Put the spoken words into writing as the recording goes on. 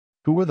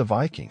Who are the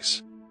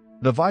Vikings?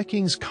 The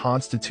Vikings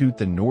constitute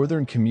the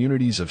northern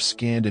communities of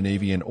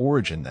Scandinavian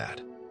origin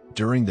that,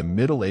 during the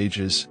Middle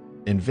Ages,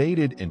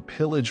 invaded and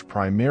pillaged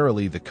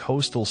primarily the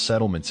coastal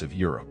settlements of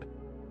Europe.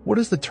 What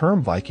does the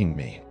term Viking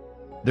mean?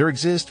 There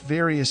exist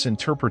various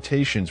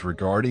interpretations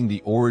regarding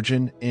the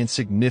origin and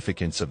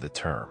significance of the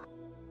term.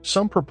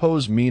 Some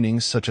propose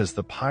meanings such as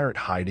the pirate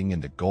hiding in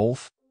the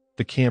Gulf,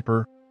 the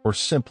camper, or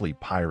simply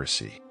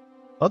piracy.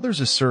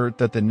 Others assert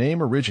that the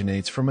name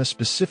originates from a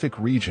specific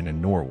region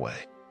in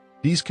Norway.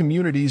 These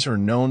communities are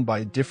known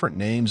by different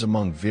names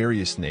among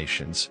various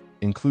nations,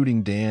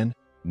 including Dan,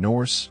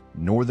 Norse,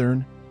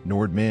 Northern,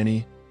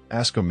 Nordmani,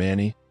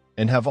 Askomani,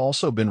 and have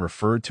also been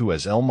referred to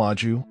as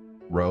Elmaju,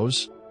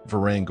 Rose,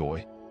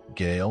 Varangoy,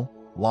 Gale,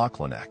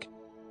 Lachlanec.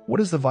 What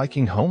is the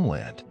Viking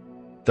homeland?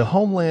 The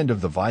homeland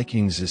of the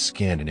Vikings is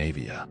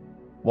Scandinavia.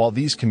 While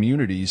these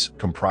communities,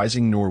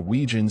 comprising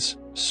Norwegians,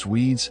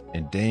 Swedes,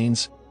 and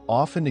Danes,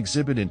 often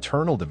exhibit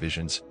internal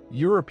divisions,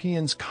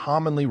 Europeans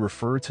commonly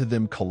refer to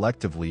them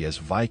collectively as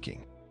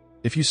Viking.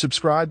 If you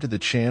subscribe to the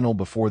channel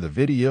before the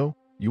video,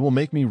 you will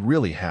make me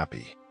really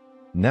happy.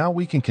 Now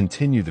we can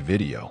continue the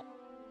video.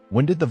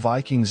 When did the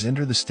Vikings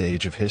enter the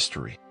stage of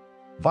history?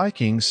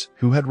 Vikings,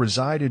 who had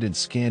resided in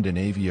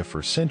Scandinavia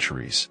for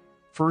centuries,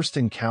 first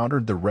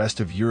encountered the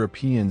rest of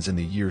Europeans in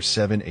the year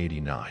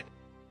 789.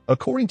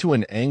 According to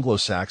an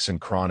Anglo-Saxon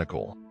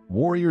chronicle,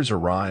 warriors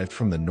arrived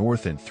from the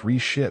north in 3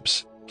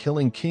 ships,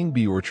 killing King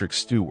Beorhtric's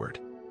steward.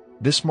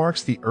 This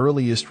marks the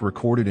earliest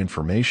recorded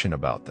information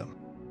about them.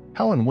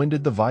 How and when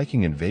did the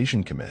Viking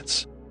invasion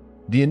commence?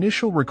 The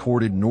initial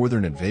recorded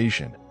northern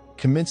invasion,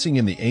 commencing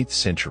in the 8th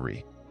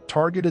century,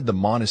 targeted the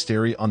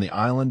monastery on the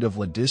island of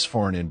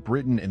Lindisfarne in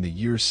Britain in the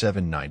year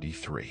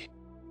 793.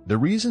 The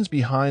reasons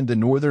behind the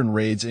northern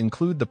raids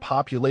include the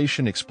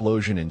population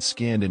explosion in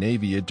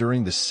Scandinavia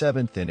during the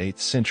 7th and 8th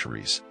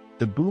centuries,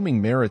 the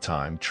booming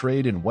maritime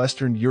trade in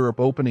Western Europe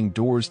opening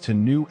doors to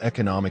new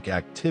economic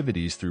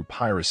activities through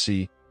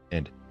piracy,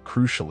 and,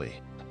 crucially,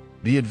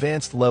 the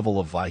advanced level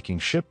of Viking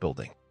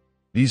shipbuilding.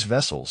 These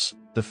vessels,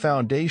 the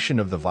foundation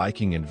of the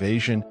Viking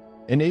invasion,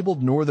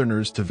 enabled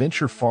northerners to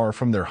venture far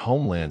from their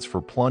homelands for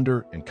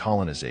plunder and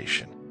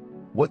colonization.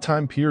 What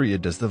time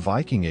period does the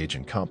Viking Age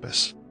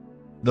encompass?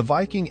 The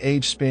Viking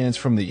Age spans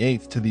from the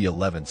 8th to the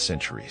 11th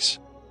centuries.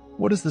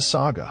 What is the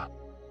saga?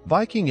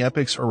 Viking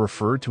epics are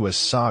referred to as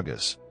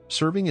sagas,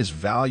 serving as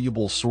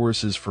valuable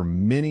sources for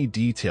many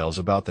details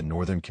about the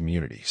northern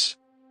communities.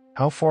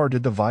 How far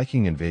did the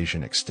Viking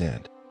invasion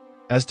extend?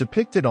 As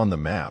depicted on the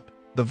map,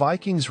 the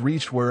Vikings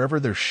reached wherever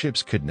their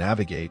ships could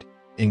navigate,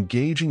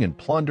 engaging in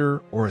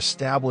plunder or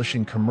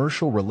establishing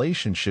commercial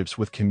relationships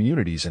with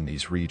communities in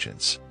these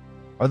regions.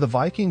 Are the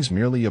Vikings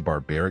merely a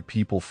barbaric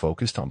people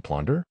focused on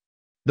plunder?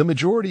 The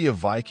majority of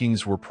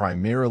Vikings were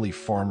primarily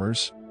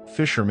farmers,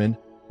 fishermen,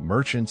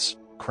 merchants,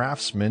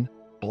 craftsmen,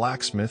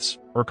 blacksmiths,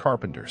 or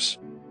carpenters.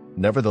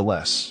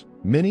 Nevertheless,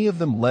 many of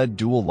them led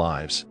dual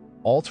lives,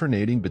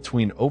 alternating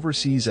between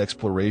overseas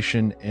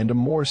exploration and a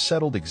more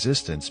settled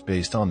existence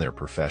based on their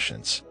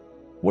professions.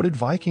 What did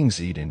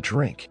Vikings eat and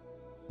drink?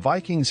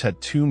 Vikings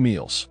had 2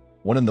 meals,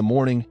 one in the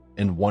morning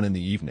and one in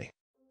the evening.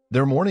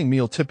 Their morning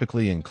meal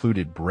typically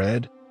included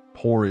bread,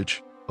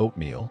 porridge,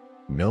 oatmeal,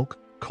 milk,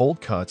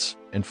 cold cuts,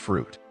 and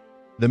fruit.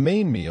 The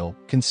main meal,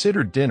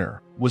 considered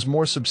dinner, was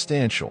more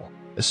substantial,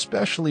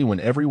 especially when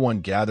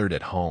everyone gathered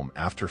at home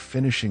after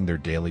finishing their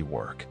daily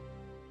work.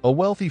 A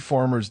wealthy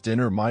farmer's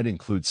dinner might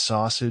include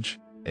sausage,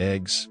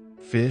 eggs,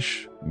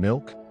 fish,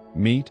 milk,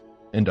 meat,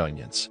 and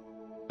onions.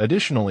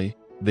 Additionally,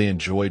 they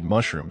enjoyed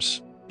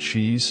mushrooms,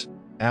 cheese,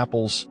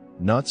 apples,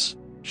 nuts,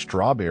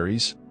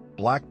 strawberries,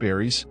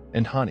 blackberries,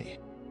 and honey.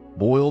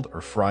 Boiled or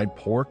fried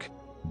pork,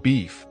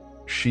 beef,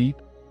 sheep,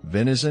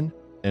 venison,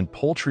 and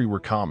poultry were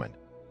common,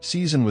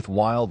 seasoned with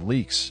wild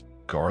leeks,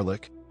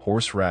 garlic,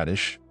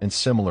 horseradish, and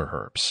similar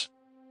herbs.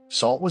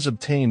 Salt was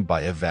obtained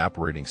by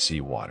evaporating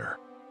seawater.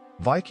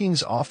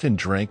 Vikings often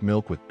drank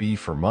milk with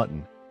beef or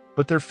mutton,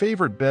 but their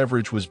favorite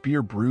beverage was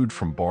beer brewed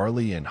from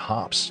barley and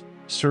hops,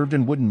 served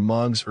in wooden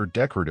mugs or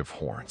decorative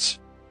horns.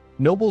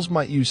 Nobles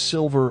might use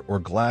silver or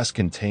glass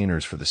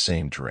containers for the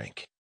same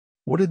drink.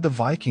 What did the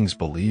Vikings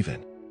believe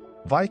in?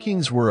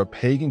 Vikings were a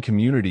pagan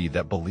community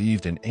that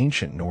believed in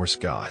ancient Norse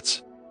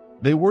gods.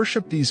 They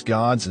worshipped these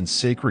gods in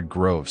sacred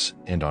groves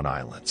and on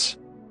islands.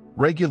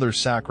 Regular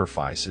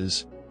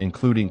sacrifices,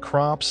 including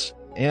crops,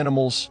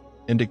 animals,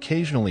 and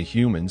occasionally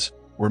humans,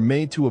 were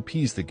made to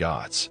appease the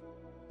gods.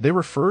 They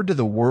referred to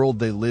the world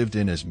they lived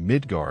in as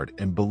Midgard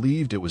and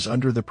believed it was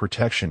under the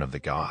protection of the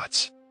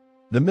gods.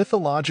 The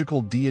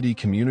mythological deity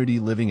community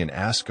living in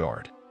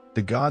Asgard,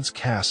 the god's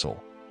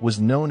castle, was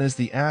known as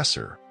the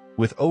Aesir,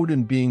 with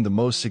Odin being the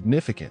most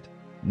significant,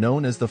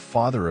 known as the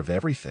father of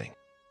everything.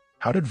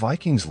 How did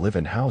Vikings live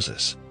in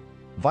houses?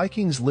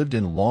 Vikings lived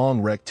in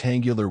long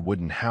rectangular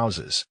wooden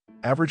houses,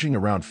 averaging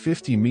around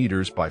 50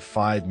 meters by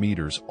 5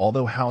 meters.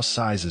 Although house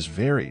sizes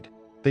varied,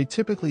 they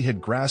typically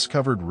had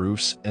grass-covered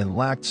roofs and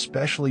lacked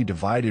specially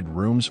divided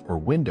rooms or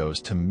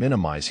windows to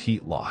minimize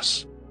heat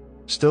loss.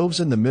 Stoves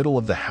in the middle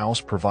of the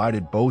house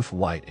provided both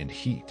light and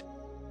heat.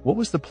 What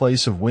was the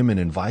place of women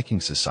in Viking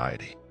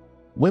society?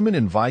 Women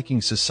in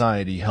Viking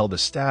society held a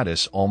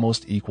status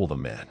almost equal to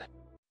men.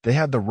 They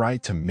had the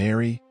right to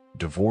marry,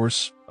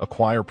 divorce,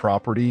 acquire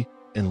property,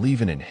 and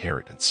leave an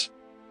inheritance.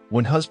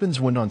 When husbands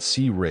went on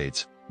sea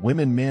raids,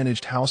 women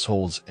managed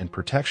households and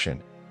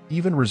protection,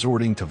 even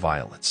resorting to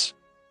violence.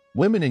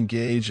 Women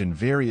engaged in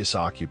various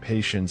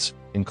occupations,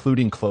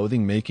 including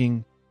clothing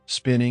making,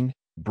 spinning,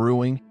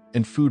 brewing,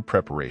 and food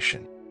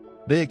preparation.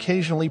 They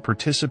occasionally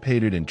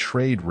participated in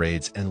trade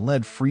raids and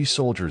led free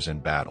soldiers in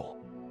battle.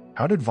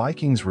 How did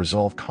Vikings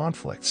resolve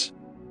conflicts?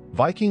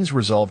 Vikings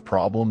resolved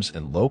problems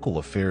and local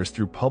affairs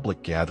through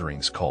public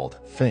gatherings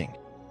called thing.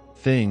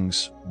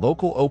 Things,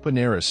 local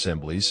open-air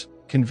assemblies,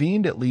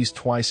 convened at least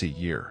twice a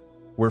year,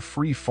 where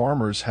free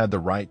farmers had the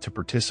right to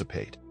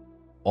participate.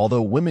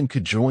 Although women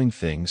could join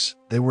things,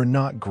 they were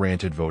not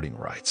granted voting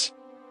rights.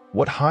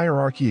 What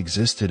hierarchy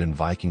existed in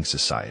Viking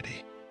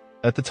society?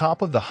 At the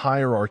top of the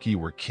hierarchy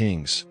were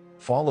kings,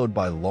 followed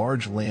by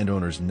large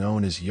landowners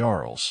known as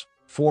jarls,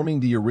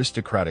 forming the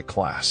aristocratic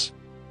class.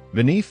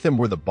 Beneath them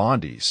were the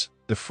bondes,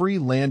 the free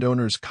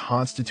landowners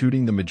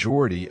constituting the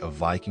majority of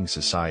Viking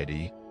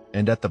society,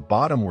 and at the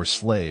bottom were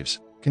slaves,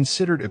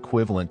 considered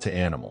equivalent to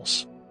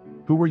animals.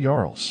 Who were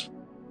jarls?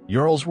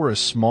 Jarls were a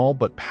small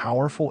but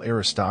powerful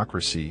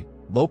aristocracy,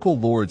 local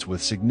lords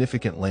with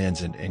significant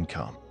lands and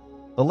income.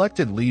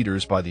 Elected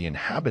leaders by the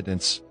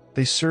inhabitants,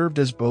 they served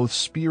as both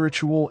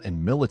spiritual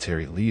and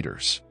military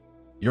leaders.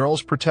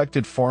 Jarls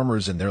protected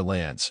farmers and their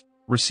lands,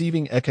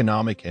 receiving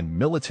economic and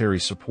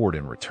military support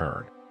in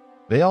return.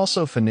 They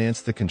also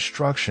financed the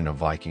construction of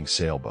Viking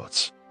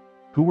sailboats.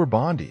 Who were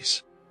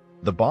bondes?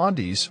 The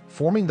bondes,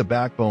 forming the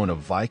backbone of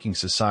Viking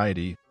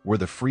society, were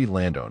the free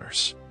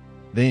landowners.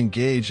 They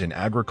engaged in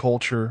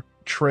agriculture,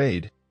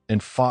 trade,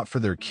 and fought for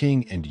their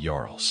king and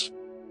jarls.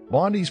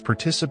 Bondes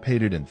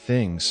participated in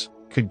things,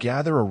 could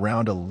gather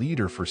around a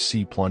leader for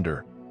sea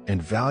plunder,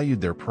 and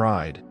valued their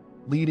pride,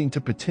 leading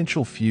to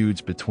potential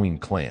feuds between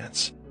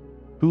clans.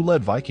 Who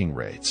led Viking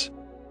raids?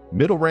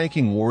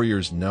 Middle-ranking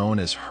warriors known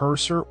as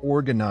Herser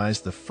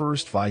organized the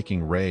first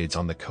Viking raids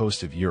on the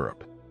coast of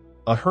Europe.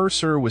 A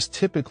Herser was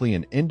typically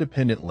an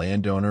independent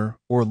landowner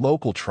or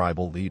local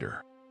tribal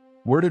leader.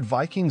 Where did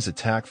Vikings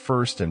attack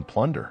first and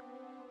plunder?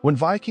 When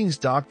Vikings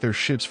docked their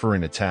ships for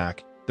an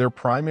attack, their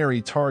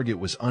primary target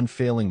was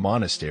unfailing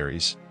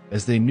monasteries,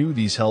 as they knew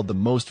these held the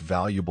most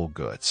valuable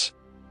goods.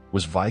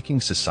 Was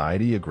Viking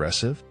society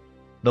aggressive?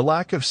 The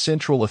lack of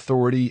central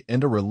authority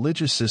and a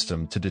religious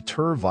system to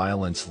deter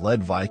violence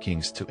led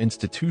Vikings to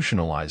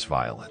institutionalize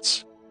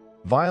violence.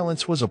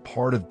 Violence was a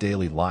part of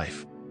daily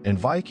life, and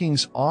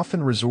Vikings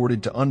often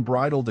resorted to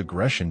unbridled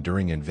aggression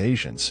during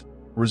invasions,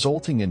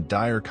 resulting in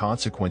dire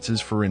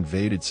consequences for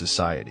invaded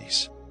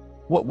societies.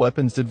 What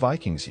weapons did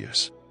Vikings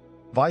use?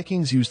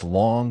 Vikings used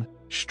long,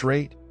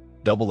 straight,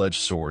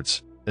 double-edged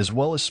swords, as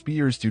well as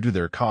spears due to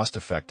their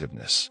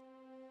cost-effectiveness.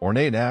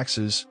 Ornate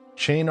axes,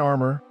 chain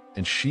armor,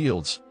 and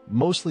shields,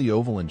 mostly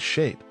oval in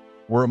shape,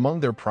 were among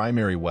their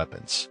primary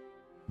weapons.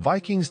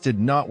 Vikings did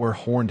not wear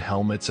horned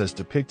helmets as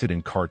depicted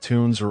in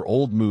cartoons or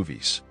old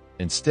movies.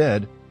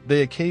 Instead,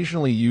 they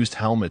occasionally used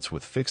helmets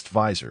with fixed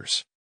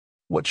visors.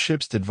 What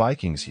ships did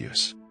Vikings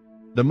use?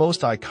 The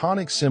most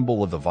iconic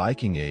symbol of the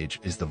Viking Age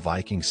is the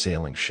Viking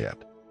sailing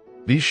ship.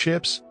 These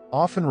ships,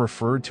 often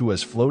referred to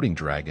as floating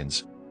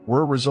dragons,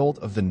 were a result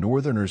of the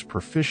Northerners'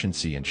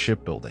 proficiency in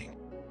shipbuilding.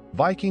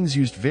 Vikings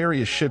used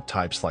various ship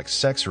types like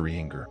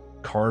Sekseringer,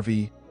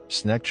 Karvi,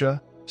 Snekja,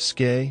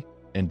 Ske,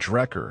 and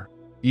Drekker,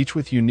 each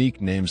with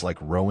unique names like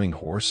Rowing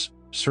Horse,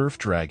 Surf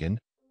Dragon,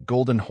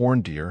 Golden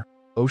Horn Deer,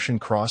 Ocean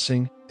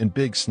Crossing, and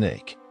Big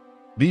Snake.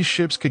 These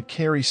ships could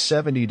carry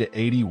 70 to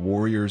 80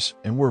 warriors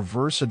and were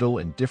versatile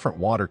in different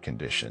water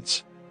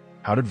conditions.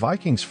 How did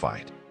Vikings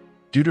fight?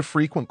 Due to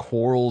frequent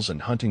quarrels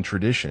and hunting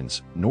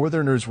traditions,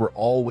 Northerners were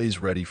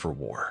always ready for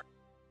war.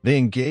 They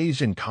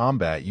engaged in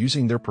combat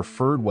using their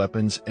preferred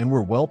weapons and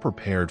were well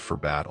prepared for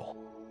battle.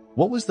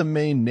 What was the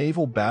main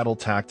naval battle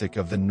tactic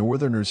of the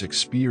Northerners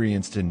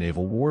experienced in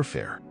naval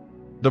warfare?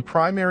 The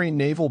primary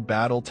naval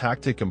battle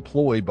tactic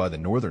employed by the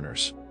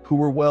Northerners, who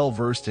were well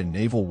versed in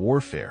naval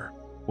warfare,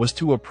 was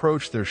to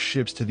approach their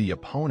ships to the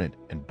opponent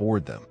and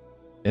board them.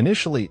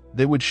 Initially,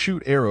 they would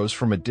shoot arrows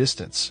from a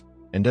distance,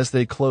 and as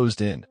they closed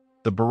in,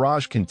 the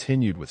barrage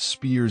continued with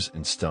spears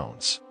and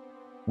stones.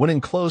 When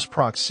in close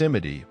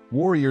proximity,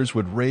 warriors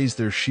would raise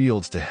their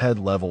shields to head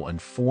level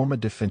and form a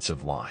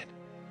defensive line.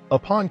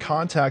 Upon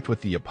contact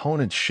with the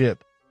opponent's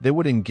ship, they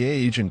would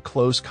engage in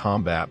close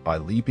combat by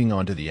leaping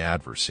onto the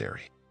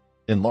adversary.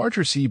 In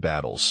larger sea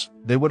battles,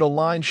 they would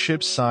align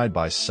ships side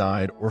by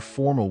side or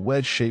form a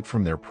wedge shape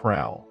from their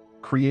prow,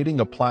 creating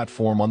a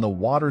platform on the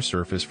water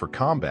surface for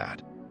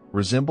combat,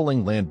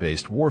 resembling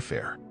land-based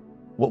warfare.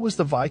 What was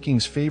the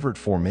Vikings' favorite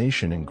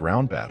formation in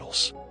ground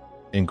battles?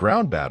 In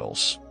ground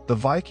battles, the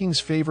Vikings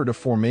favored a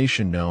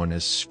formation known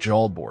as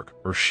skjoldborg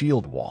or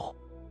shield wall.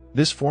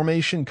 This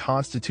formation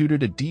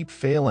constituted a deep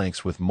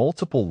phalanx with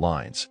multiple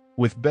lines,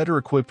 with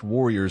better-equipped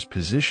warriors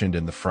positioned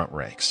in the front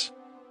ranks.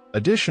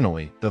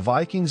 Additionally, the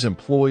Vikings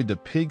employed the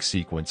pig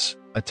sequence,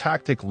 a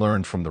tactic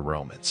learned from the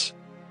Romans.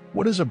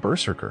 What is a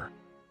berserker?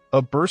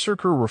 A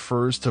berserker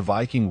refers to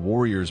Viking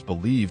warriors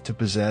believed to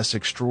possess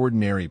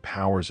extraordinary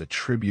powers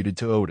attributed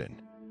to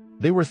Odin.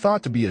 They were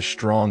thought to be as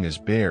strong as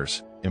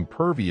bears,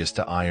 impervious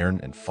to iron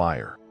and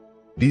fire.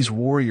 These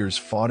warriors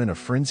fought in a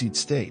frenzied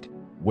state,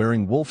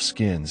 wearing wolf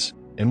skins,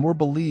 and were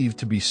believed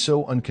to be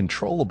so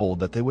uncontrollable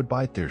that they would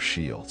bite their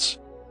shields.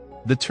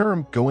 The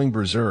term going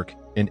berserk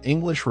in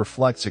English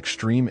reflects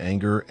extreme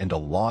anger and a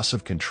loss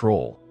of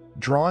control,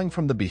 drawing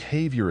from the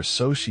behavior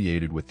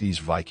associated with these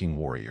Viking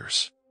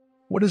warriors.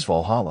 What is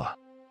Valhalla?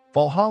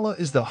 Valhalla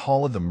is the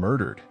Hall of the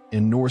Murdered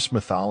in Norse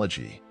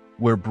mythology,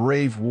 where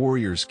brave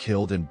warriors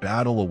killed in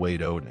battle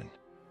await Odin.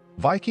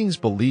 Vikings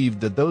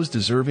believed that those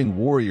deserving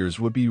warriors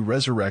would be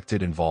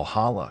resurrected in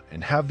Valhalla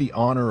and have the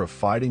honor of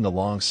fighting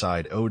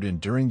alongside Odin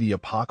during the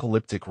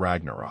apocalyptic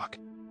Ragnarok.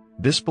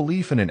 This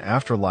belief in an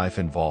afterlife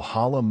in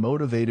Valhalla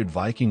motivated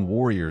Viking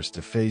warriors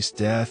to face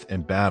death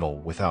and battle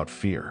without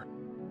fear.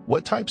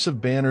 What types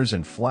of banners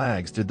and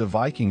flags did the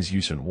Vikings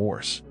use in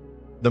wars?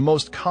 The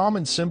most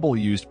common symbol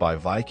used by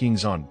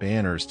Vikings on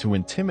banners to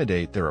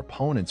intimidate their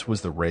opponents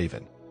was the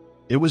raven.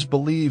 It was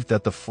believed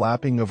that the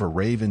flapping of a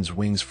raven's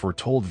wings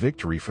foretold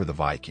victory for the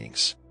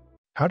Vikings.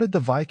 How did the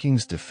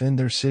Vikings defend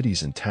their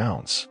cities and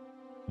towns?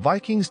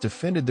 Vikings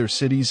defended their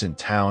cities and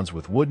towns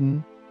with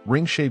wooden,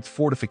 ring-shaped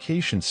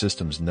fortification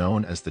systems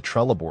known as the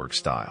Trelleborg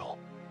style.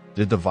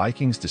 Did the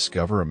Vikings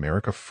discover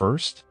America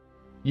first?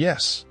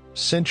 Yes.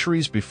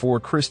 Centuries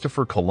before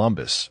Christopher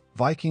Columbus,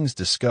 Vikings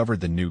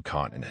discovered the new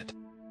continent.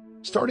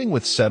 Starting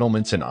with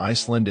settlements in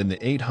Iceland in the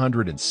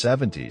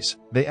 870s,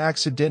 they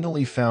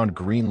accidentally found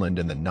Greenland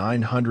in the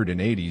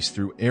 980s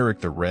through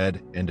Eric the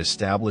Red and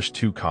established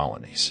 2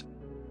 colonies.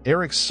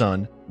 Eric's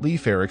son,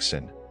 Leif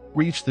Erikson,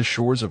 reached the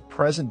shores of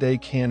present-day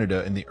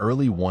Canada in the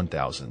early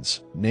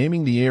 1000s,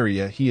 naming the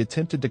area he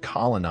attempted to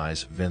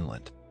colonize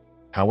Vinland.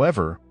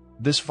 However,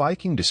 this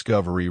Viking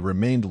discovery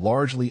remained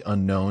largely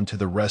unknown to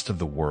the rest of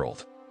the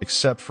world,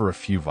 except for a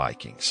few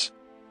Vikings.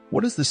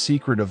 What is the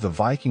secret of the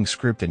Viking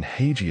script in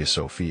Hagia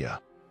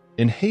Sophia?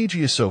 In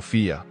Hagia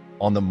Sophia,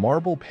 on the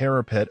marble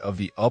parapet of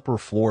the upper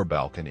floor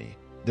balcony,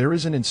 there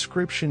is an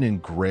inscription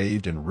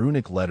engraved in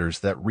runic letters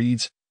that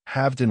reads,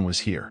 "Halfdan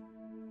was here."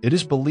 It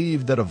is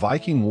believed that a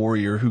Viking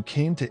warrior who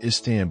came to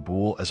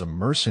Istanbul as a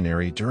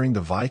mercenary during the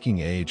Viking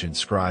Age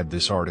inscribed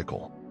this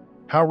article.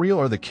 How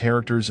real are the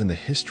characters in the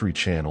History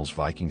Channel's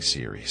Viking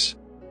series?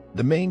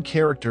 The main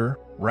character,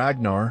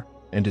 Ragnar,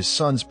 and his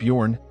sons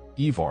Bjorn,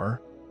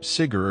 Ivar,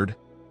 Sigurd,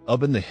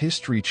 in the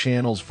History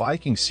Channel's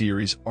Viking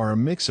series are a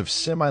mix of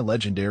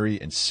semi-legendary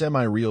and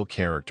semi-real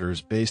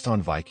characters based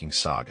on Viking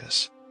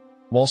sagas.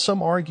 While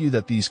some argue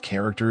that these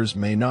characters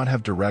may not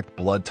have direct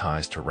blood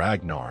ties to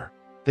Ragnar,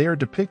 they are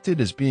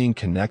depicted as being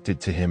connected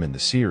to him in the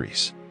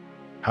series.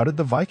 How did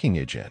the Viking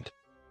Age end?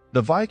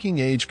 The Viking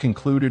Age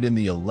concluded in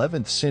the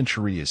 11th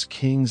century as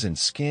kings in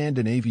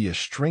Scandinavia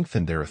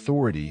strengthened their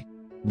authority,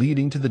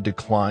 leading to the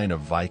decline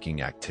of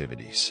Viking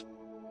activities.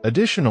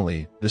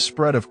 Additionally, the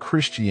spread of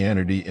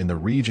Christianity in the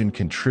region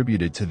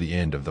contributed to the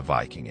end of the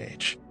Viking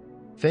Age.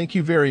 Thank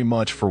you very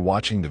much for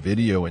watching the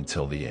video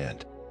until the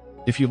end.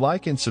 If you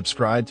like and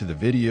subscribe to the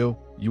video,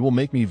 you will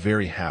make me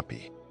very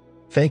happy.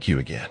 Thank you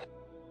again.